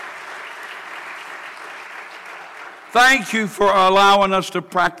Thank you for allowing us to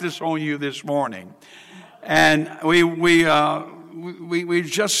practice on you this morning. And I'm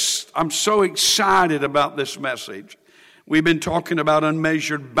so excited about this message. We've been talking about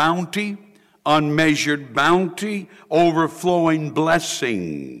unmeasured bounty, overflowing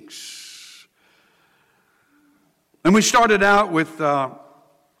blessings. And we started out with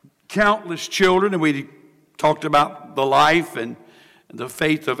countless children, and we talked about the life and the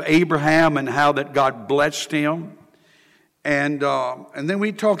faith of Abraham and how that God blessed him. And then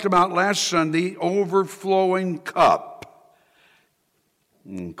we talked about last Sunday, overflowing cup.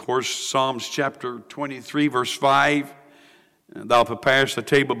 And of course, Psalms chapter 23, verse 5, thou preparest a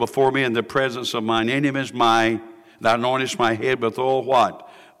table before me in the presence of mine enemies. Thou anointest my head with oil. What?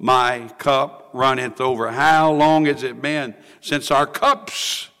 My cup runneth over. How long has it been since our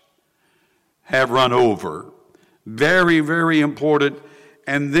cups have run over? Very, very important.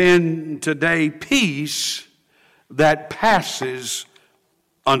 And then today, peace that passes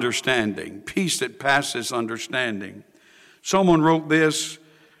understanding. Peace that passes understanding. Someone wrote this: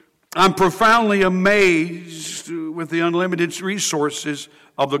 I'm profoundly amazed with the unlimited resources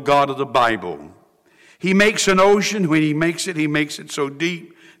of the God of the Bible. He makes an ocean. When he makes it so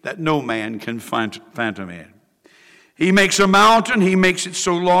deep that no man can fathom it. He makes a mountain. He makes it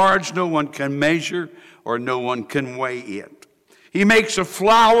so large no one can measure or no one can weigh it. He makes a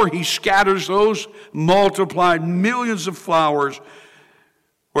flower. He scatters those multiplied millions of flowers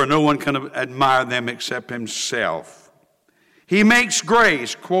where no one can admire them except himself. He makes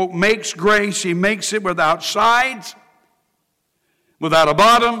grace, quote, makes grace. He makes it without sides, without a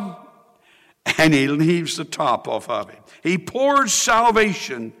bottom, and he leaves the top off of it. He pours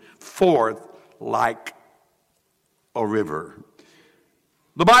salvation forth like a river.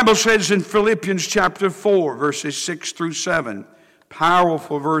 The Bible says in Philippians chapter 4, verses 6 through 7,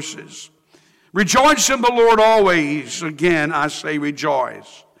 powerful verses. Rejoice in the Lord always. Again, I say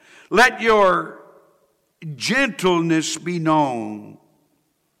rejoice. Let your gentleness be known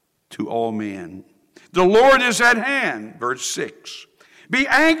to all men. The Lord is at hand. Verse 6. Be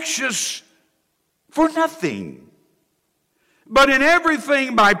anxious for nothing, but in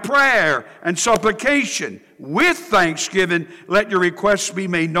everything by prayer and supplication, with thanksgiving, let your requests be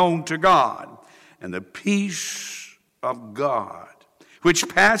made known to God. And the peace of God, which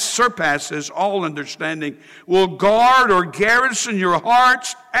surpasses all understanding, will guard or garrison your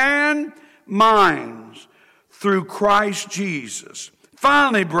hearts and minds through Christ Jesus.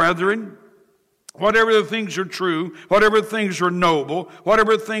 Finally, brethren, whatever the things are true, whatever things are noble,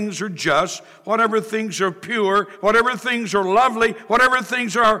 whatever things are just, whatever things are pure, whatever things are lovely, whatever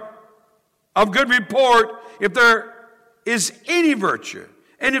things are of good report, if there is any virtue,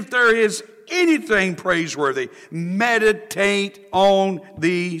 and if there is anything praiseworthy, meditate on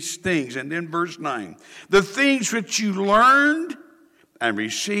these things. And then verse 9, the things which you learned and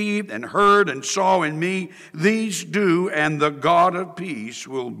received and heard and saw in me, these do, and the God of peace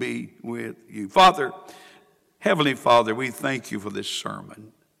will be with you. Father, Heavenly Father, we thank you for this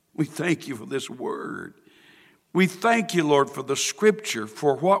sermon. We thank you for this word. We thank you, Lord, for the scripture,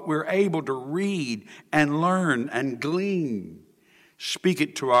 for what we're able to read and learn and glean. Speak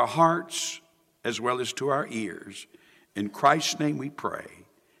it to our hearts as well as to our ears. In Christ's name we pray.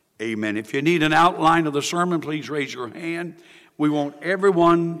 Amen. If you need an outline of the sermon, please raise your hand. We want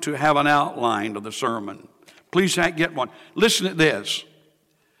everyone to have an outline of the sermon. Please get one. Listen to this.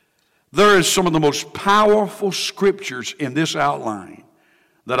 There is some of the most powerful scriptures in this outline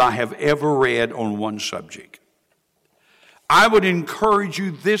that I have ever read on one subject. I would encourage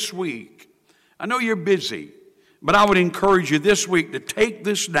you this week. I know you're busy, but I would encourage you this week to take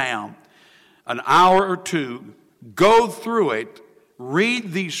this down an hour or two, go through it,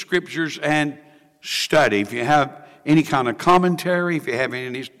 read these scriptures, and study. If you have any kind of commentary, if you have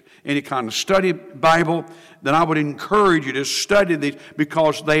any kind of study Bible, then I would encourage you to study these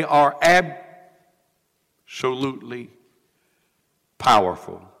because they are absolutely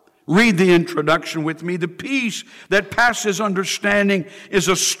powerful. Read the introduction with me. The peace that passes understanding is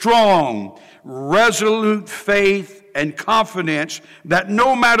a strong, resolute faith and confidence that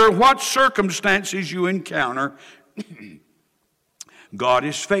no matter what circumstances you encounter, God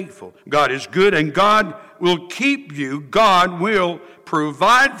is faithful, God is good, and God will keep you, God will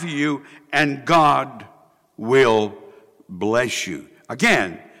provide for you, and God will bless you.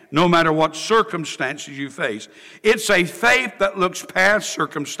 Again, no matter what circumstances you face. It's a faith that looks past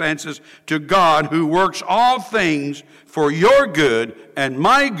circumstances to God, who works all things for your good and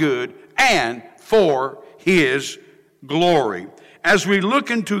my good and for His glory. As we look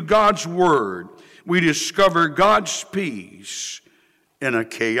into God's Word, we discover God's peace in a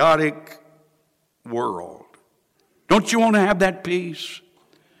chaotic world. Don't you want to have that peace?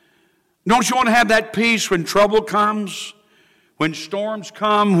 Don't you want to have that peace when trouble comes, when storms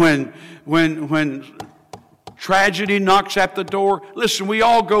come, when tragedy knocks at the door? Listen, we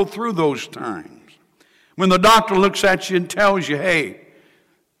all go through those times. When the doctor looks at you and tells you, hey,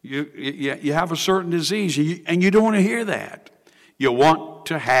 you have a certain disease, and you don't want to hear that. You want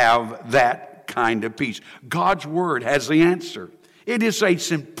to have that kind of peace. God's Word has the answer. It is a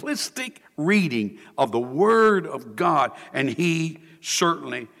simplistic reading of the Word of God, and He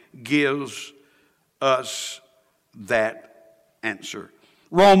certainly gives us that answer.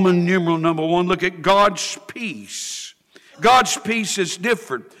 Roman numeral number 1, look at God's peace. God's peace is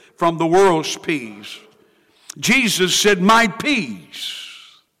different from the world's peace. Jesus said, my peace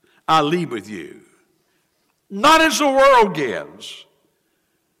I leave with you. Not as the world gives.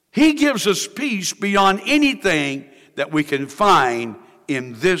 He gives us peace beyond anything that we can find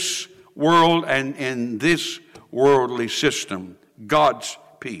in this world and in this worldly system. God's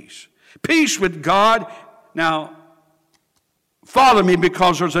peace. Peace with God. Now, follow me,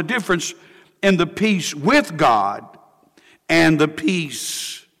 because there's a difference in the peace with God and the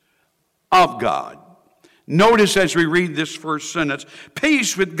peace of God. Notice as we read this first sentence,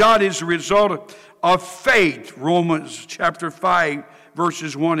 peace with God is a result of faith. Romans chapter 5,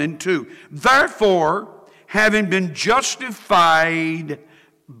 verses 1 and 2. Therefore, having been justified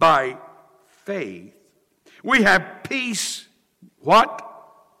by faith, we have peace, what?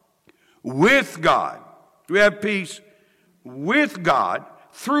 With God. We have peace with God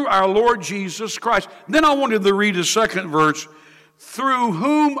through our Lord Jesus Christ. Then I wanted to read the second verse. Through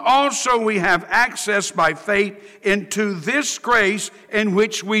whom also we have access by faith into this grace in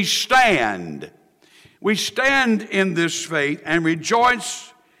which we stand. We stand in this faith and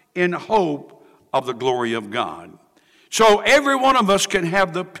rejoice in hope of the glory of God. So every one of us can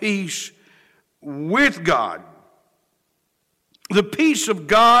have the peace with God. The peace of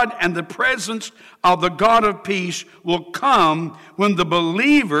God and the presence of the God of peace will come when the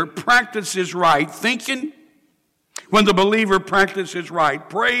believer practices right thinking, when the believer practices right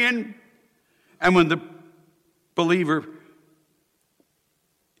praying, and when the believer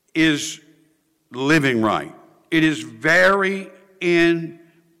is living right. It is very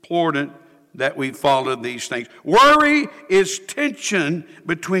important that we follow these things. Worry is tension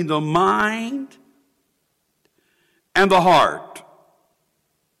between the mind and the heart.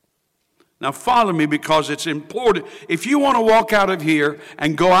 Now follow me, because it's important. If you want to walk out of here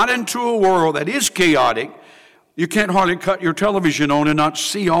and go out into a world that is chaotic, you can't hardly cut your television on and not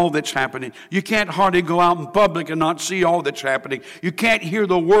see all that's happening. You can't hardly go out in public and not see all that's happening. You can't hear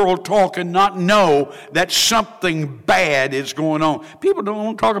the world talk and not know that something bad is going on. People don't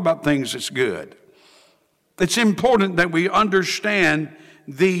want to talk about things that's good. It's important that we understand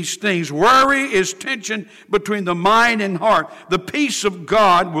these things. Worry is tension between the mind and heart. The peace of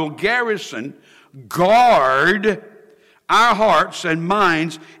God will guard our hearts and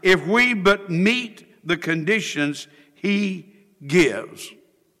minds if we but meet the conditions He gives.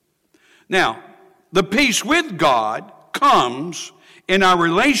 Now, the peace with God comes in our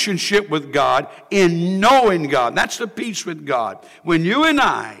relationship with God, in knowing God. That's the peace with God. When you and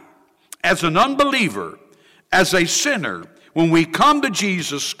I, as an unbeliever, as a sinner, when we come to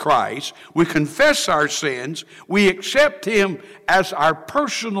Jesus Christ, we confess our sins, we accept Him as our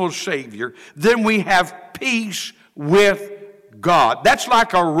personal Savior, then we have peace with God. That's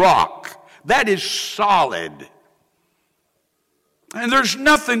like a rock. That is solid. And there's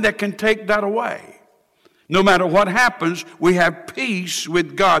nothing that can take that away. No matter what happens, we have peace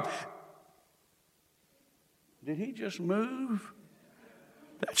with God. Did he just move?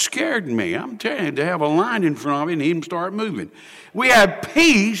 That scared me. I'm telling you, to have a line in front of me and him start moving. We have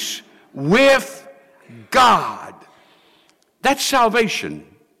peace with God. That's salvation.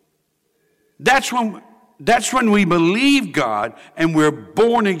 That's when we believe God and we're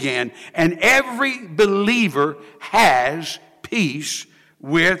born again. And every believer has peace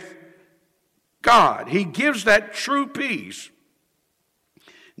with God. He gives that true peace.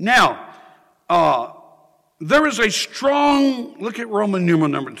 Now, there is a strong, look at Roman numeral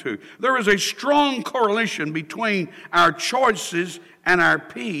number 2. There is a strong correlation between our choices and our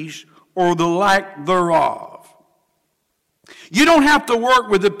peace, or the lack thereof. You don't have to work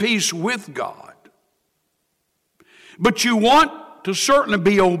with the peace with God, but you want to certainly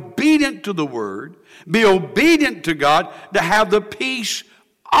be obedient to the Word, be obedient to God, to have the peace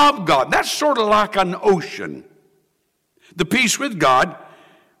of God. That's sort of like an ocean. The peace with God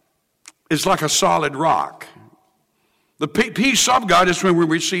is like a solid rock. The peace of God is when we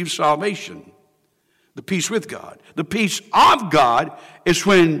receive salvation. The peace with God. The peace of God is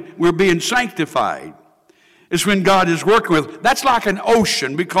when we're being sanctified. is when God is working with. That's like an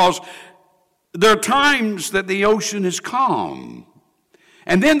ocean, because there are times that the ocean is calm.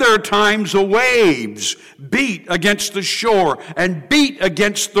 And then there are times the waves beat against the shore and beat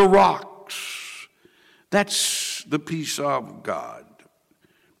against the rocks. That's the peace of God.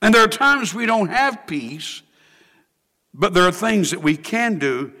 And there are times we don't have peace, but there are things that we can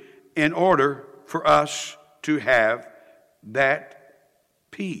do in order for us to have that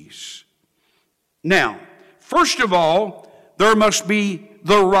peace. Now, first of all, there must be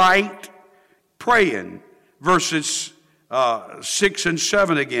the right praying. Verses 6 and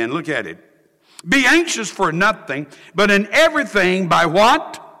 7 again. Look at it. Be anxious for nothing, but in everything by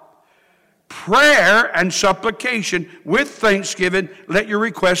what? Prayer and supplication with thanksgiving, let your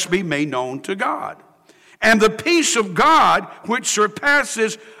requests be made known to God. And the peace of God, which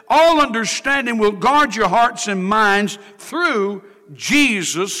surpasses all understanding, will guard your hearts and minds through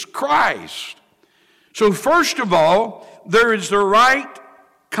Jesus Christ. So first of all, there is the right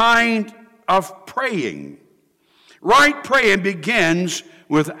kind of praying. Right praying begins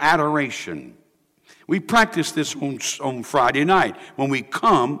with adoration. We practice this on Friday night when we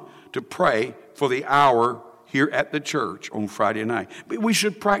come to pray for the hour here at the church on Friday night. But we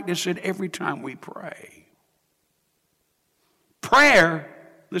should practice it every time we pray. Prayer,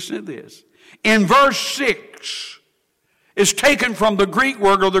 listen to this, in verse 6 is taken from the Greek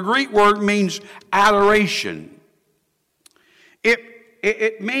word, or the Greek word means adoration.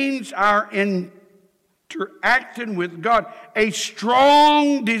 It means our interacting with God, a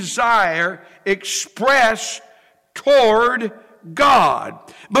strong desire expressed toward God,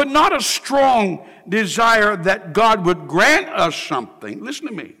 but not a strong desire that God would grant us something. Listen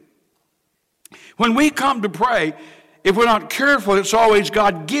to me. When we come to pray, if we're not careful, it's always,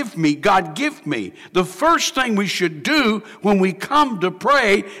 God give me, God give me. The first thing we should do when we come to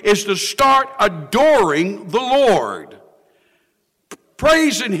pray is to start adoring the Lord,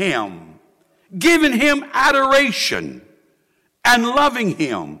 praising Him, giving Him adoration, and loving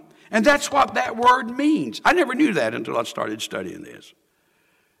Him. And that's what that word means. I never knew that until I started studying this.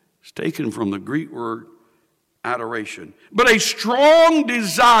 It's taken from the Greek word adoration. But a strong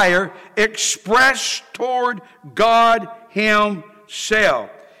desire expressed toward God Himself.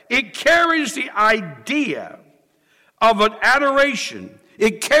 It carries the idea of an adoration.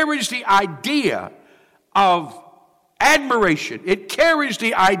 It carries the idea of admiration. It carries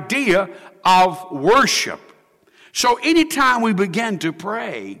the idea of worship. So anytime we begin to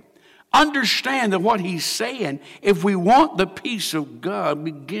pray, understand that what he's saying, if we want the peace of God,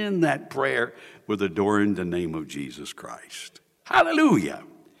 begin that prayer with adoring the name of Jesus Christ. Hallelujah.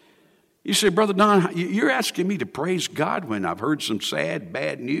 You say, Brother Don, you're asking me to praise God when I've heard some sad,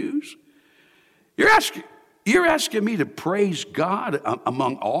 bad news? You're asking me to praise God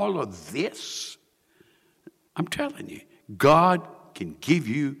among all of this? I'm telling you, God can give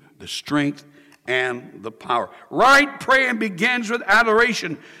you the strength and the power. Right praying begins with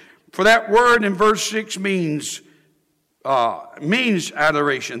adoration. For that word in verse 6 means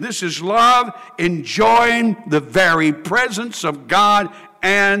adoration. This is love, enjoying the very presence of God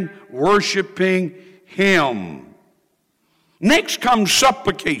and worshiping Him. Next comes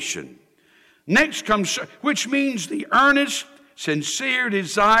supplication. Which means the earnest, sincere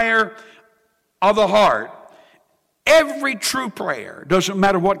desire of the heart. Every true prayer, doesn't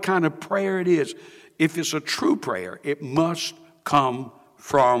matter what kind of prayer it is, if it's a true prayer, it must come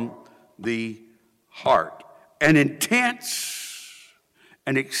from the heart. An intense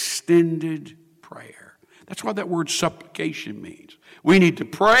and extended prayer. That's what that word supplication means. We need to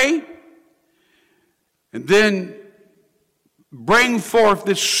pray and then bring forth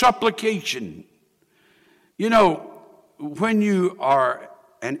this supplication. You know, when you are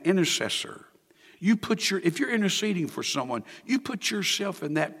an intercessor, if you're interceding for someone, you put yourself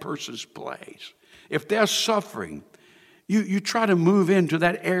in that person's place. If they're suffering, you try to move into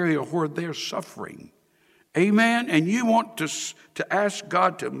that area where they're suffering. Amen? And you want to ask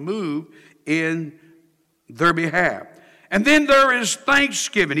God to move in their behalf. And then there is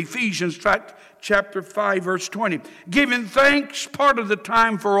thanksgiving. Ephesians chapter 5, verse 20. Giving thanks part of the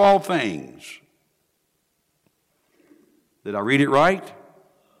time for all things. Did I read it right?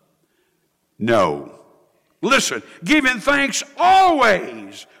 No. Listen, giving thanks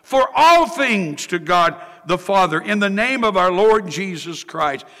always for all things to God the Father in the name of our Lord Jesus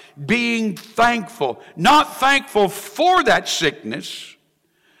Christ. Being thankful. Not thankful for that sickness.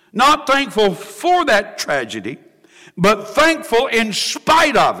 Not thankful for that tragedy. But thankful in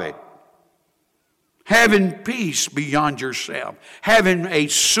spite of it. Having peace beyond yourself. Having a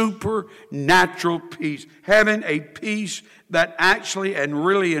supernatural peace. Having a peace that actually and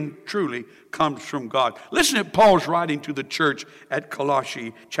really and truly comes from God. Listen to Paul's writing to the church at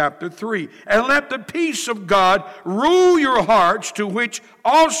Colossae chapter 3. And let the peace of God rule your hearts, to which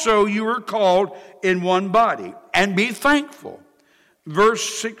also you are called in one body. And be thankful.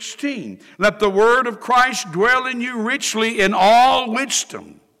 Verse 16. Let the word of Christ dwell in you richly in all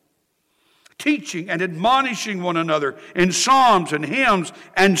wisdom, teaching and admonishing one another in psalms and hymns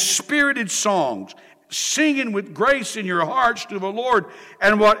and spirited songs, singing with grace in your hearts to the Lord.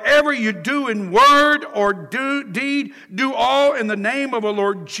 And whatever you do in word or deed, do all in the name of the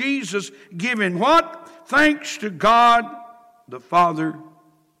Lord Jesus, giving what? Thanks to God the Father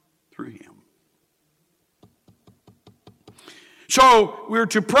through him. So we're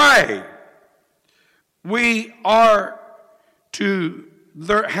to pray. We are to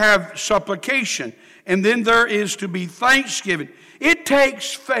have supplication. And then there is to be thanksgiving. It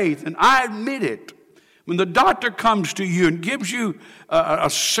takes faith, and I admit it. When the doctor comes to you and gives you a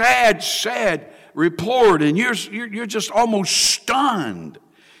sad report, and you're just almost stunned,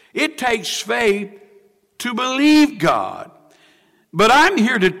 it takes faith to believe God. But I'm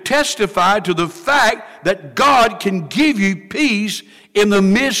here to testify to the fact that God can give you peace in the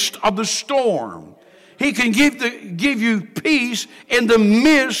midst of the storm. He can give you peace in the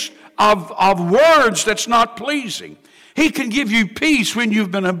midst of words that's not pleasing. He can give you peace when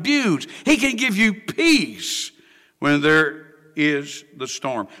you've been abused. He can give you peace when there is the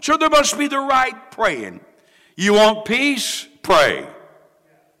storm. So there must be the right praying. You want peace? Pray.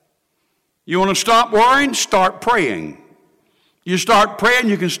 You want to stop worrying? Start praying. You start praying,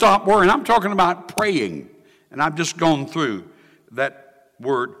 you can stop worrying. I'm talking about praying. And I've just gone through that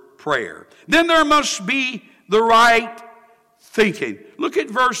word prayer. Then there must be the right thinking. Look at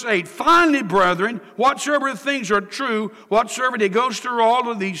verse 8. Finally, brethren, whatsoever things are true, whatsoever, it goes through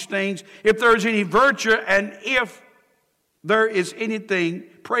all of these things, if there is any virtue and if there is anything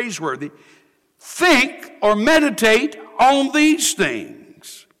praiseworthy, think or meditate on these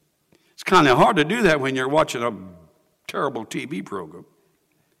things. It's kind of hard to do that when you're watching a terrible TV program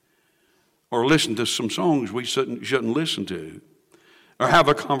or listen to some songs we shouldn't listen to, or have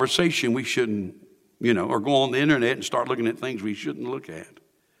a conversation we shouldn't, or go on the internet and start looking at things we shouldn't look at.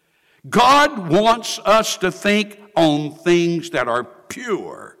 God wants us to think on things that are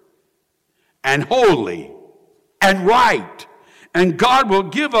pure and holy and right. And God will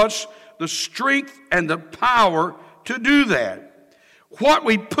give us the strength and the power to do that. What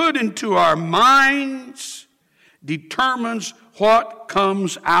we put into our minds determines what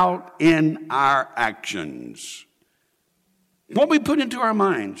comes out in our actions. What we put into our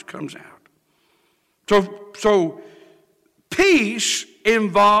minds comes out. So peace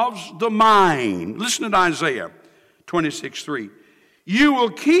involves the mind. Listen to Isaiah 26:3. You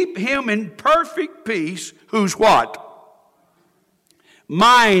will keep him in perfect peace, whose what?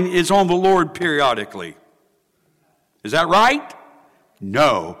 Mind is on the Lord periodically. Is that right?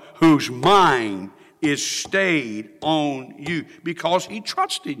 No. Whose mind is stayed on you because he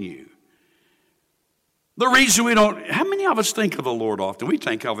trusts in you. The reason we don't, how many of us think of the Lord often? We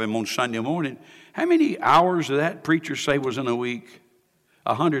think of him on Sunday morning. How many hours did that preacher say was in a week?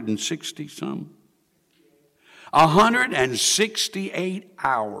 160 some? 168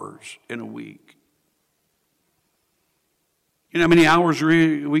 hours in a week. You know how many hours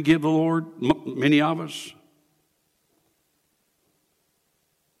we give the Lord? Many of us.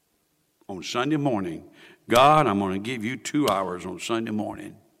 On Sunday morning, God, I'm going to give you 2 hours on Sunday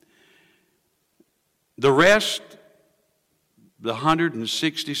morning. The rest, the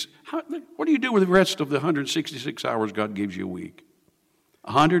 160, what do you do with the rest of the 166 hours God gives you a week?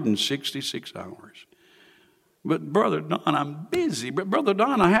 166 hours. But Brother Don, I'm busy. But Brother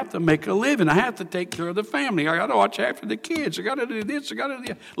Don, I have to make a living. I have to take care of the family. I got to watch after the kids. I got to do this. I got to do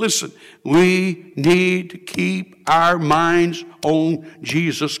that. Listen, we need to keep our minds on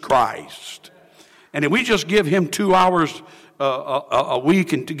Jesus Christ. And if we just give him 2 hours a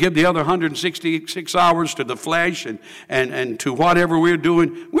week and to give the other 166 hours to the flesh and to whatever we're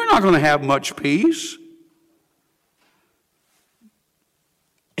doing, we're not going to have much peace.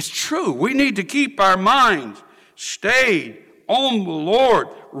 It's true. We need to keep our minds stayed on the Lord.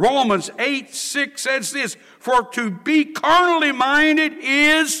 Romans 8:6 says this, for to be carnally minded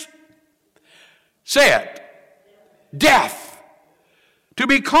is, say it, death. To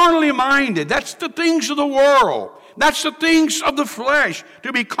be carnally minded, that's the things of the world. That's the things of the flesh.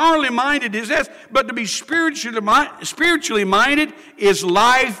 To be carnally minded is death, but to be spiritually minded is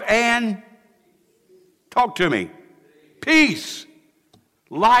life and, talk to me, peace.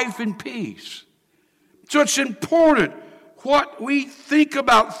 Life and peace. So it's important what we think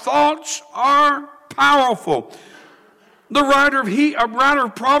about. Thoughts are powerful. The writer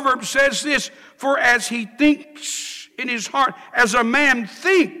of Proverbs says this, for as he thinks in his heart, as a man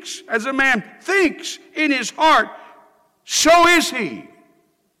thinks in his heart, so is he.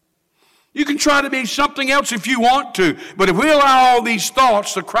 You can try to be something else if you want to, but if we allow all these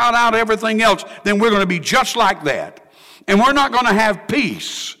thoughts to crowd out everything else, then we're going to be just like that. And we're not going to have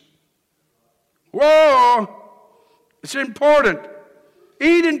peace. Whoa! It's important.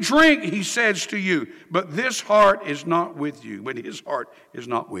 Eat and drink, he says to you, but this heart is not with you. But his heart is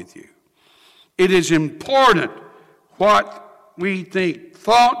not with you. It is important what we think.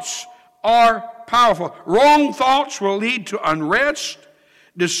 Thoughts are powerful. Wrong thoughts will lead to unrest,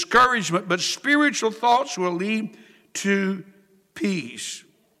 discouragement, but spiritual thoughts will lead to peace.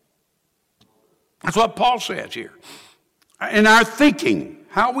 That's what Paul says here. In our thinking,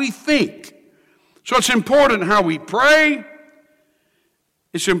 how we think. So it's important how we pray.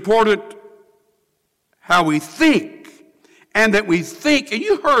 It's important how we think. And that we think, and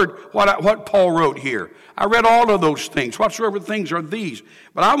you heard what Paul wrote here. I read all of those things. Whatsoever things are these.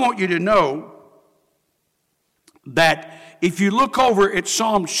 But I want you to know that if you look over at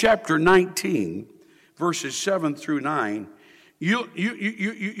Psalm chapter 19, verses 7 through 9,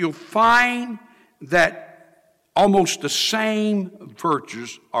 you'll find that almost the same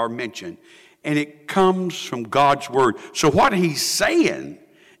virtues are mentioned. And it comes from God's word. So what he's saying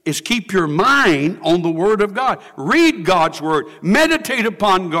is keep your mind on the word of God. Read God's word. Meditate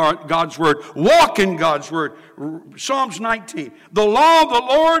upon God's word. Walk in God's word. Psalms 19. The law of the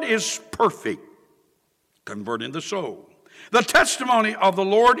Lord is perfect, converting the soul. The testimony of the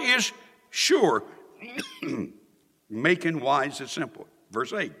Lord is sure, making wise the simple.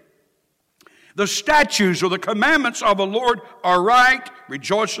 Verse 8. The statutes or the commandments of the Lord are right,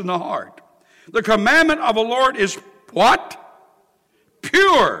 rejoice in the heart. The commandment of the Lord is what?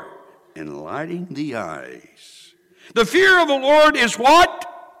 Pure, enlightening the eyes. The fear of the Lord is what?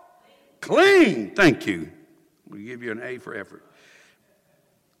 Clean. Thank you. We'll give you an A for effort.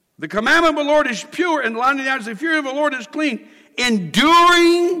 The commandment of the Lord is pure, enlightening the eyes. The fear of the Lord is clean.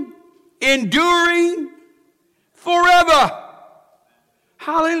 Enduring forever.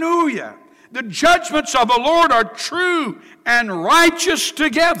 Hallelujah. The judgments of the Lord are true and righteous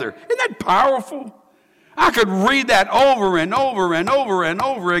together. Isn't that powerful? I could read that over and over and over and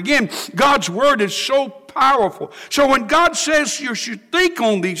over again. God's word is so powerful. So when God says you should think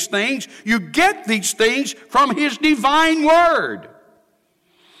on these things, you get these things from his divine word.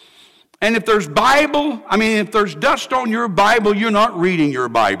 And if there's if there's dust on your Bible, you're not reading your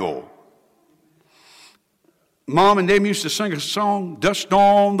Bible. Mom and Dad used to sing a song, dust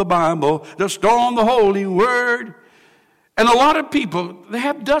on the Bible, dust on the Holy Word. And a lot of people, they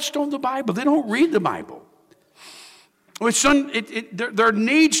have dust on the Bible. They don't read the Bible. There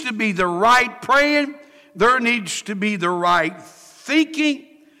needs to be the right praying. There needs to be the right thinking.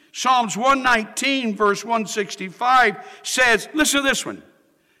 Psalms 119, verse 165 says, listen to this one.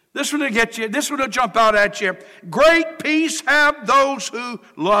 This one will get you. This one will jump out at you. Great peace have those who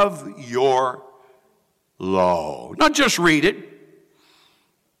love your law. Not just read it,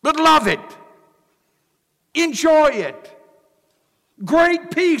 but love it. Enjoy it. Great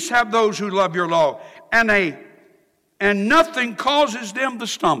peace have those who love your law, and nothing causes them to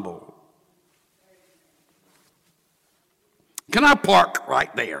stumble. Can I park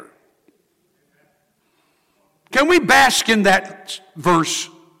right there? Can we bask in that verse?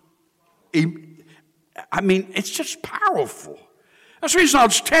 It's just powerful. That's the reason I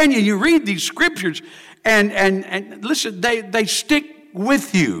was telling you, you read these scriptures and listen, they stick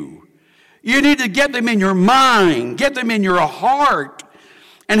with you. You need to get them in your mind, get them in your heart,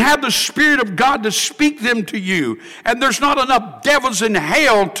 and have the Spirit of God to speak them to you. And there's not enough devils in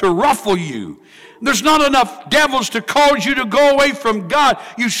hell to ruffle you. There's not enough devils to cause you to go away from God.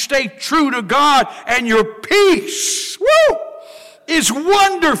 You stay true to God, and your peace, is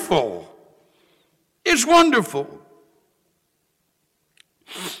wonderful. It's wonderful.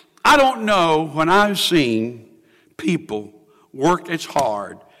 I don't know when I've seen people work as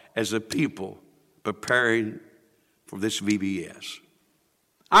hard as the people preparing for this VBS.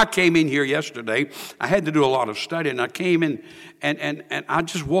 I came in here yesterday. I had to do a lot of studying. I came in and I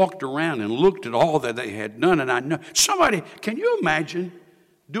just walked around and looked at all that they had done. And I know somebody, can you imagine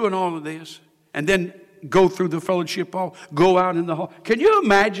doing all of this and then go through the fellowship hall, go out in the hall? Can you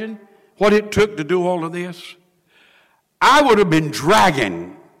imagine what it took to do all of this? I would have been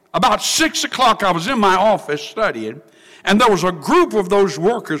dragging. About 6 o'clock, I was in my office studying, and there was a group of those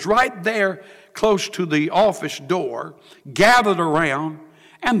workers right there close to the office door gathered around,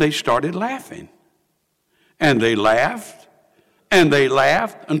 and they started laughing. And they laughed, and they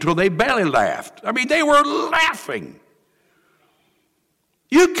laughed until they belly laughed. I mean, they were laughing.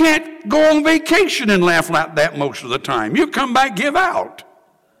 You can't go on vacation and laugh like that most of the time. You come back, give out.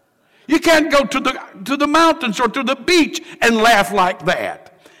 You can't go to the mountains or to the beach and laugh like that.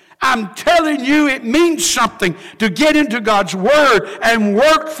 I'm telling you, it means something to get into God's Word and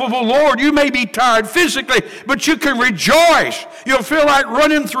work for the Lord. You may be tired physically, but you can rejoice. You'll feel like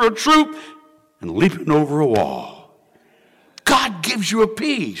running through a troop and leaping over a wall. God gives you a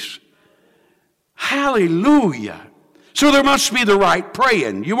peace. Hallelujah. So there must be the right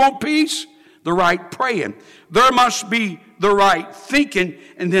praying. You want peace? The right praying. There must be the right thinking.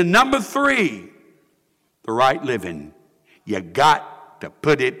 And then number 3, the right living. You got to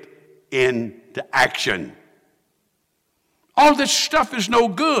put it into action. All this stuff is no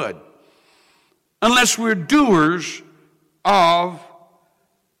good unless we're doers of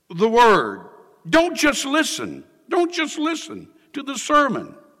the Word. Don't just listen. Don't just listen to the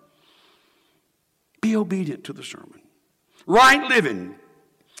sermon. Be obedient to the sermon. Right living.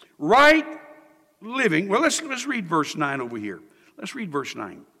 Right living. Well, let's read verse 9 over here. Let's read verse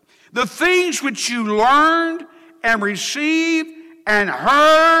 9. The things which you learned and received and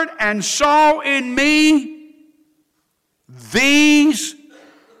heard and saw in me, these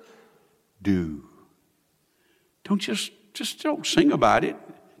do. Don't just don't sing about it.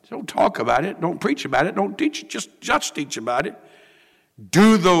 Don't talk about it. Don't preach about it. Don't teach it. Just teach about it.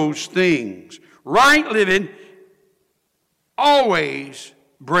 Do those things. Right living always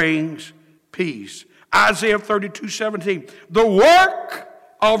brings peace. Isaiah 32:17. The work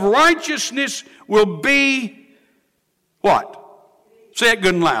of righteousness will be what? Say it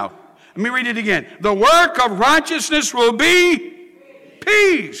good and loud. Let me read it again. The work of righteousness will be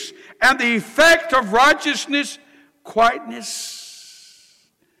peace. And the effect of righteousness, quietness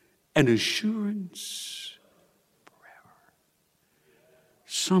and assurance forever.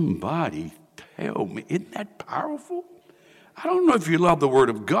 Somebody tell me, isn't that powerful? I don't know if you love the Word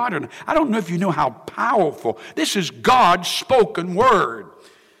of God or not. I don't know if you know how powerful. This is God's spoken Word.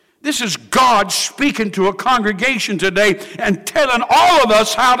 This is God speaking to a congregation today and telling all of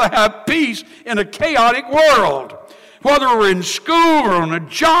us how to have peace in a chaotic world. Whether we're in school or on a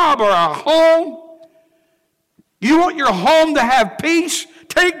job or a home. You want your home to have peace?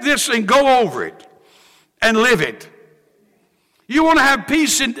 Take this and go over it and live it. You want to have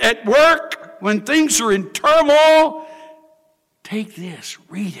peace at work when things are in turmoil? Take this,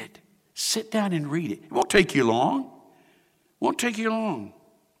 read it. Sit down and read it. It won't take you long. It won't take you long.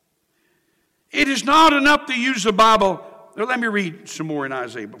 It is not enough to use the Bible. Now, let me read some more in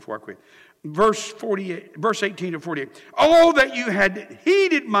Isaiah before I quit. Verse 18 to 48. Oh, that you had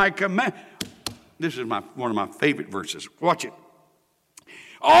heeded my command. This is one of my favorite verses. Watch it.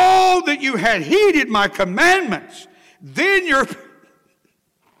 Oh, that you had heeded my commandments. Then your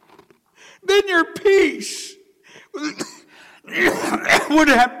peace would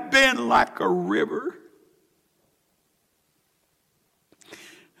have been like a river.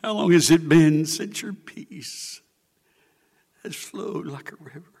 How long has it been since your peace has flowed like a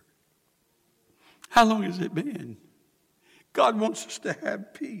river? How long has it been? God wants us to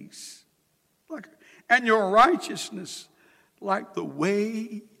have peace. And your righteousness like the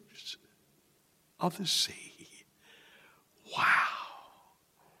waves of the sea. Wow.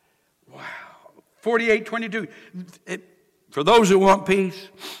 Wow. 48:22. For those who want peace,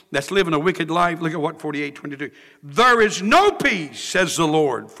 that's living a wicked life, look at what 48:22. There is no peace, says the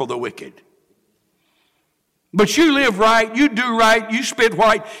Lord, for the wicked. But you live right, you do right, you spit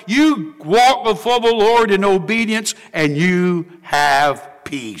white, you walk before the Lord in obedience, and you have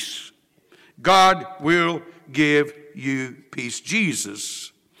peace. God will give you peace.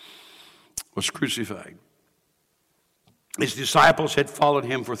 Jesus was crucified. His disciples had followed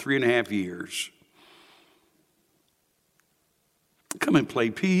him for 3.5 years. Come and play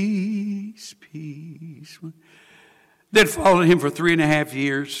peace, peace. They'd followed him for 3.5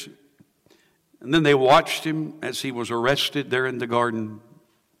 years. And then they watched him as he was arrested there in the garden.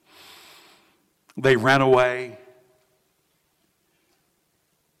 They ran away.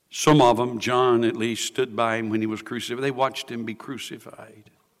 Some of them, John at least, stood by him when he was crucified. They watched him be crucified.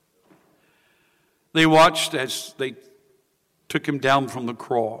 They watched as they took him down from the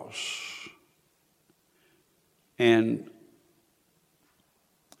cross and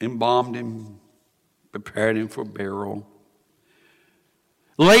embalmed him, prepared him for burial,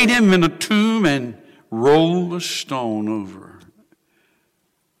 laid him in a tomb and rolled a stone over.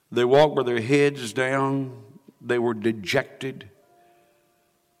 They walked with their heads down. They were dejected.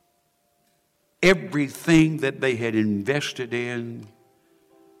 Everything that they had invested in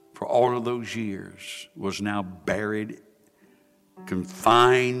for all of those years was now buried,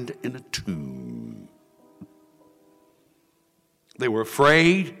 confined in a tomb. They were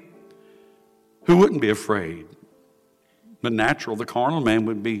afraid. Who wouldn't be afraid? The natural, the carnal man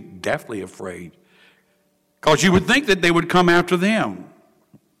would be deathly afraid. Because you would think that they would come after them.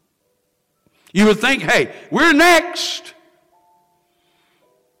 You would think, hey, we're next.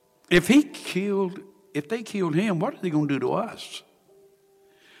 If they killed him, what are they going to do to us?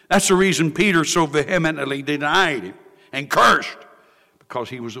 That's the reason Peter so vehemently denied him and cursed, because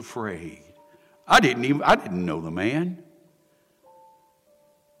he was afraid. I didn't know the man.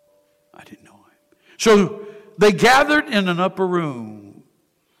 I didn't know him. So they gathered in an upper room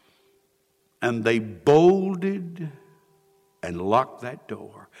and they bolted and locked that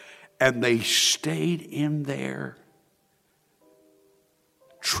door. And they stayed in there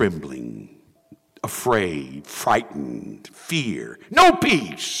trembling, afraid, frightened, fear, no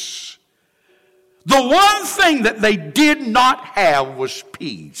peace. The one thing that they did not have was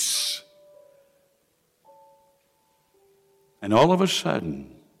peace. And all of a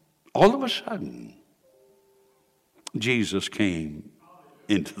sudden, Jesus came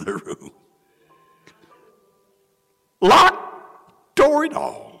into the room. Locked door and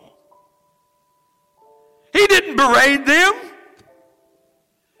all. He didn't berate them.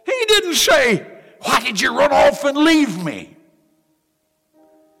 He didn't say, why did you run off and leave me?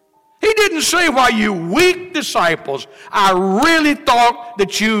 He didn't say, why, you weak disciples, I really thought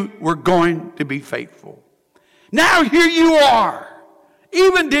that you were going to be faithful. Now here you are,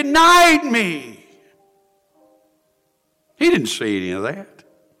 even denied me. He didn't say any of that.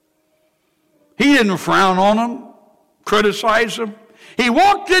 He didn't frown on them, criticize them. He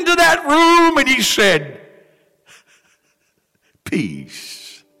walked into that room and he said,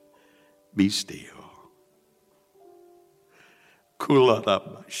 peace, be still.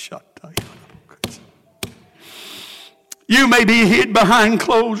 You may be hid behind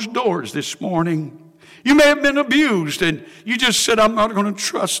closed doors this morning. You may have been abused and you just said, I'm not going to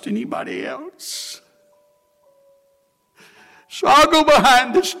trust anybody else. So I'll go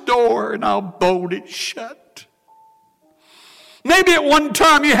behind this door and I'll bolt it shut. Maybe at one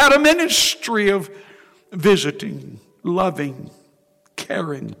time you had a ministry of visiting, loving,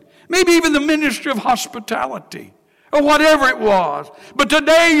 caring. Maybe even the ministry of hospitality or whatever it was. But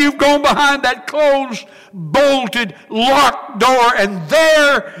today you've gone behind that closed, bolted, locked door, and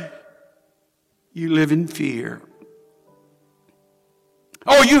there you live in fear.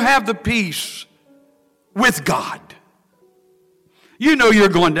 Oh, you have the peace with God. You know you're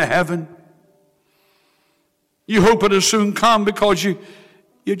going to heaven. You hope it'll soon come because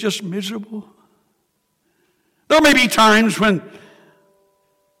you're just miserable. There may be times when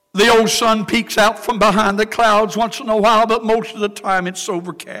the old sun peeks out from behind the clouds once in a while, but most of the time it's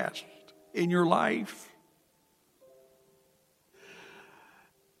overcast in your life.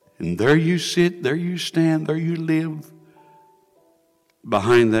 And there you sit, there you stand, there you live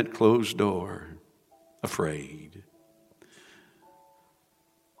behind that closed door, afraid.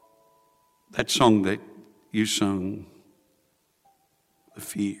 That song that you sung, the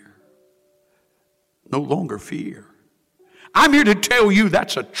fear, no longer fear. I'm here to tell you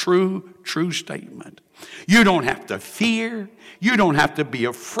that's a true statement. You don't have to fear. You don't have to be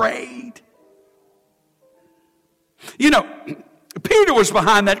afraid. You know, Peter was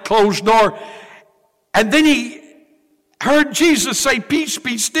behind that closed door, and then he heard Jesus say, peace,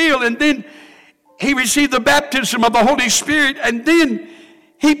 be still, and then he received the baptism of the Holy Spirit, and then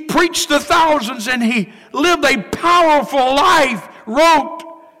he preached to thousands, and he lived a powerful life, wrote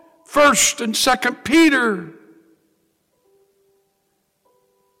 1st and 2nd Peter.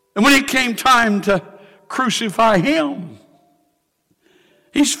 And when it came time to crucify him,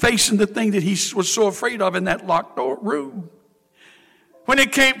 he's facing the thing that he was so afraid of in that locked door room. When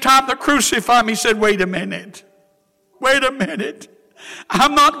it came time to crucify him, he said, wait a minute.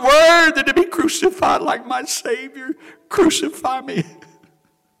 I'm not worthy to be crucified like my Savior. Crucify me.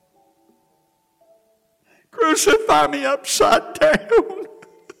 Crucify me upside down.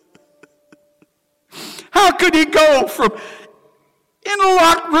 How could he go from in a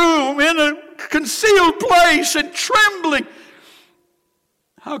locked room, in a concealed place, and trembling?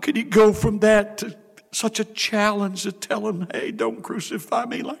 How could he go from that to such a challenge to tell him, hey, don't crucify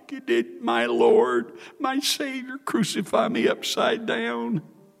me like you did my Lord, my Savior, crucify me upside down?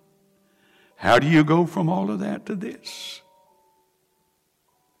 How do you go from all of that to this?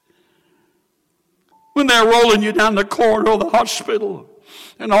 When they're rolling you down the corridor of the hospital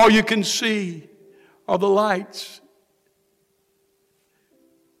and all you can see are the lights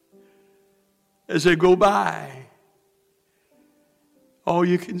as they go by. all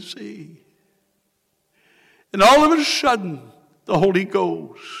you can see. And all of a sudden, the Holy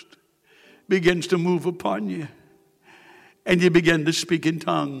Ghost begins to move upon you. And you begin to speak in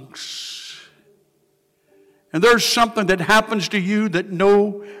tongues. And there's something that happens to you that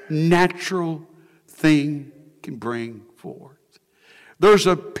no natural thing can bring forth. There's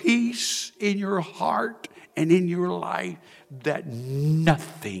a peace in your heart and in your life that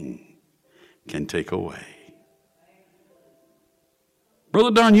nothing can take away.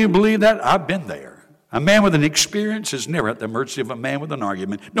 Brother Don, you believe that? I've been there. A man with an experience is never at the mercy of a man with an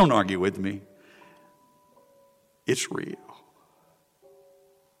argument. Don't argue with me. It's real.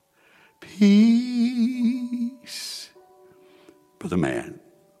 Peace. Brother man,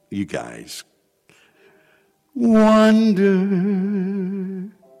 you guys, wonderful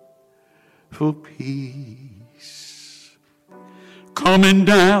peace. Coming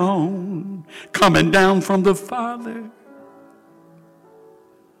down from the Father.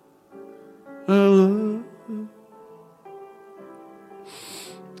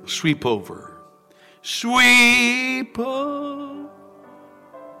 Sweep over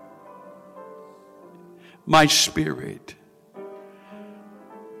my spirit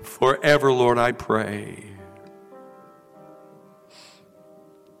forever, Lord, I pray.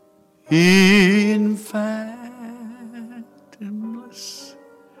 In fathomless.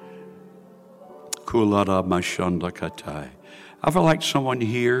 Kulada mashanda katai. I feel like someone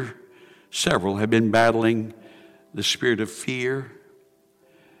here, several, have been battling the spirit of fear,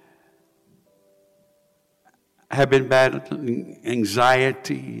 have been battling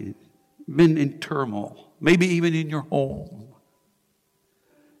anxiety, been in turmoil, maybe even in your home.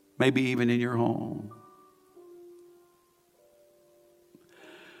 Maybe even in your home.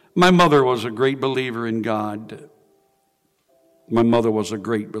 My mother was a great believer in God. My mother was a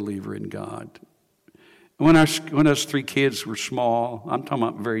great believer in God. When us three kids were small, I'm talking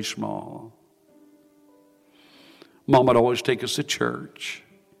about very small, Mom would always take us to church.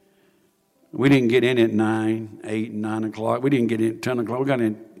 We didn't get in at 9, 8, and 9 o'clock. We didn't get in at 10 o'clock. We got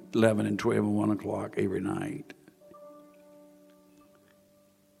in at 11 and 12 and 1 o'clock every night.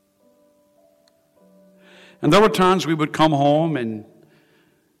 And there were times we would come home and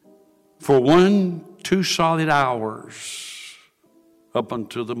for 1-2 solid hours up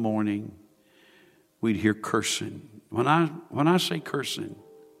until the morning, we'd hear cursing. When I say cursing,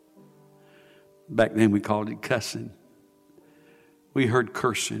 back then we called it cussing. We heard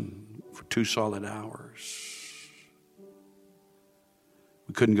cursing for 2 solid hours.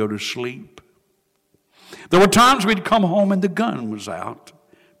 We couldn't go to sleep. There were times we'd come home and the gun was out,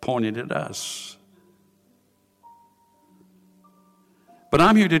 pointed at us. But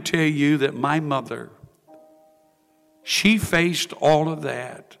I'm here to tell you that my mother, she faced all of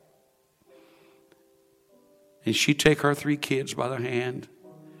that. And she'd take our 3 kids by the hand.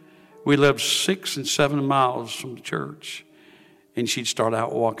 We lived 6 and 7 miles from the church. And she'd start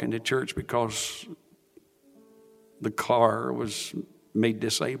out walking to church because the car was made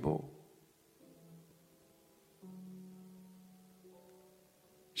disabled.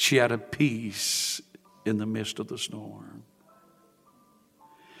 She had a peace in the midst of the storm.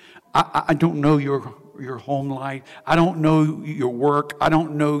 I don't know your home life. I don't know your work. I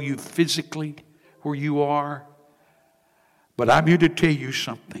don't know you physically where you are. But I'm here to tell you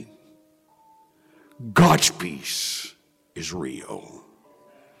something. God's peace is real.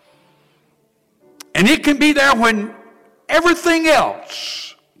 And it can be there when everything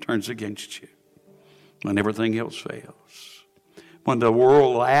else turns against you. When everything else fails. When the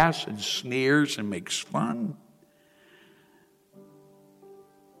world laughs and sneers and makes fun.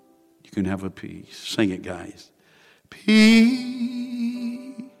 You can have a peace. Sing it, guys. Peace.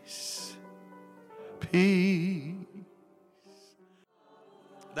 Peace.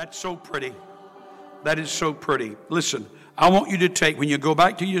 That's so pretty. That is so pretty. Listen, I want you to take, when you go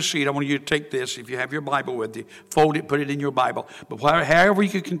back to your seat, I want you to take this. If you have your Bible with you, fold it, put it in your Bible. But however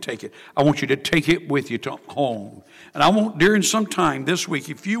you can take it, I want you to take it with you to home. And I want, during some time this week,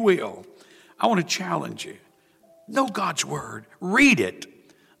 if you will, I want to challenge you. Know God's Word. Read it.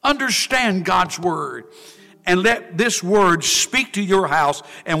 Understand God's Word. And let this Word speak to your house.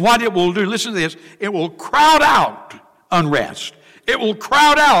 And what it will do, listen to this, it will crowd out unrest. It will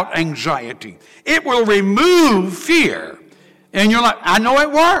crowd out anxiety. It will remove fear. And you're like, I know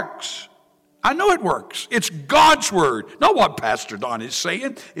it works. I know it works. It's God's Word. Not what Pastor Don is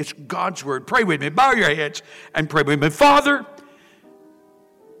saying. It's God's Word. Pray with me. Bow your heads and pray with me. Father,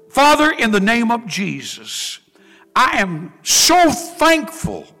 in the name of Jesus, I am so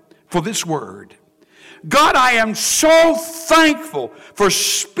thankful for this Word. God, I am so thankful for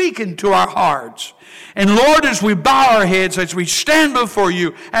speaking to our hearts. And Lord, as we bow our heads, as we stand before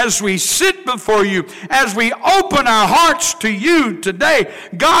you, as we sit before you, as we open our hearts to you today,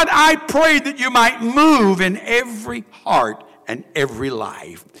 God, I pray that you might move in every heart and every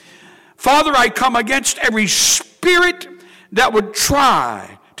life. Father, I come against every spirit that would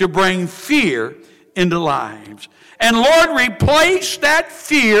try to bring fear into lives. And Lord, replace that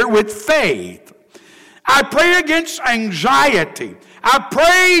fear with faith. I pray against anxiety. I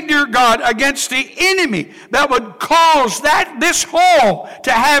pray, dear God, against the enemy that would cause this home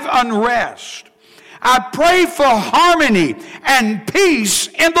to have unrest. I pray for harmony and peace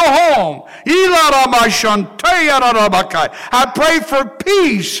in the home. I pray for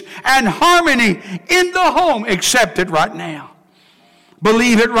peace and harmony in the home. Accept it right now.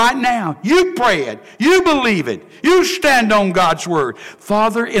 Believe it right now. You pray it. You believe it. You stand on God's word.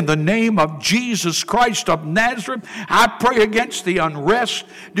 Father, in the name of Jesus Christ of Nazareth, I pray against the unrest,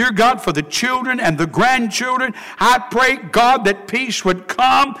 dear God, for the children and the grandchildren. I pray, God, that peace would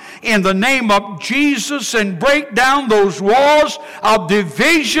come in the name of Jesus and break down those walls of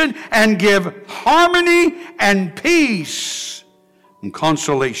division and give harmony and peace and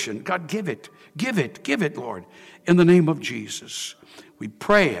consolation. God, give it, Lord, in the name of Jesus. We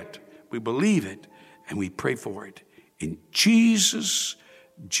pray it, we believe it, and we pray for it in Jesus'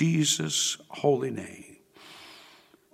 holy name.